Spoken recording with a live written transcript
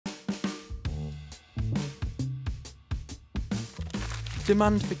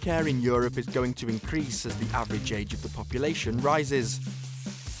Demand for care in Europe is going to increase as the average age of the population rises.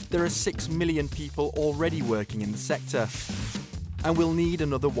 There are 6 million people already working in the sector, and we'll need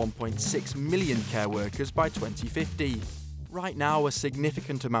another 1.6 million care workers by 2050. Right now, a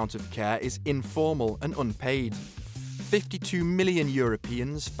significant amount of care is informal and unpaid. 52 million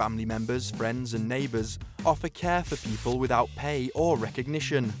Europeans, family members, friends and neighbours, offer care for people without pay or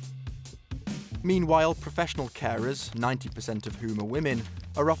recognition. Meanwhile, professional carers, 90% of whom are women,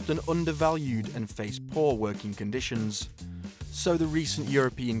 are often undervalued and face poor working conditions. So the recent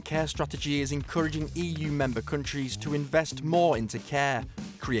European Care Strategy is encouraging EU member countries to invest more into care,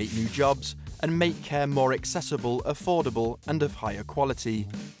 create new jobs, and make care more accessible, affordable, and of higher quality.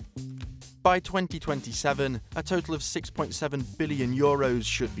 By 2027, a total of €6.7 billion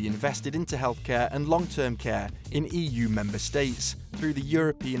should be invested into healthcare and long-term care in EU member states through the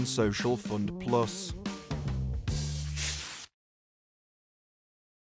European Social Fund Plus.